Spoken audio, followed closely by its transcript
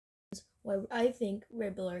why I think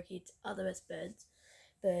red lorikeets are the best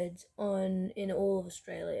birds in all of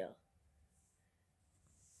Australia.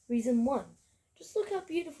 Reason one, just look how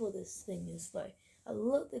beautiful this thing is though. I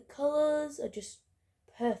look, the colours are just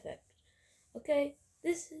perfect. Okay,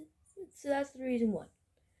 so that's the reason one.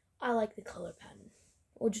 I like the colour pattern.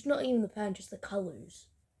 Or just not even the pattern, just the colours.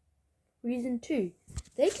 Reason two,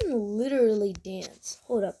 they can literally dance.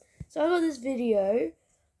 Hold up. So I got this video.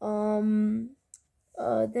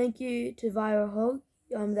 Thank you to Viral Hog.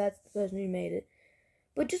 That's the person who made it.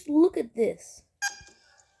 But just look at this.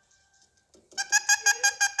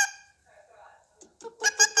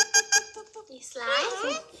 So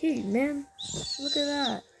cute, man. Look at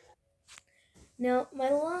that. Now, the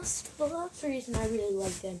last reason I really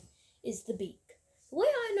like them is the beak. The way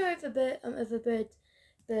I know if a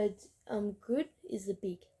bird's good is the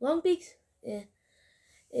beak. Long beaks,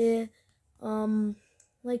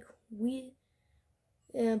 like we,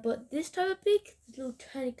 but this type of beak, the little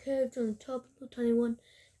tiny curves on the top, little tiny one,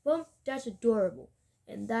 well, that's adorable,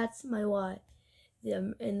 and that's my why.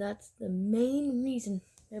 And that's the main reason.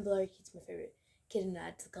 Red lorikeet's my favorite. Kitten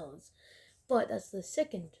adds the colors, but that's the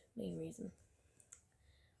second main reason.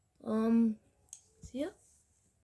 So yeah.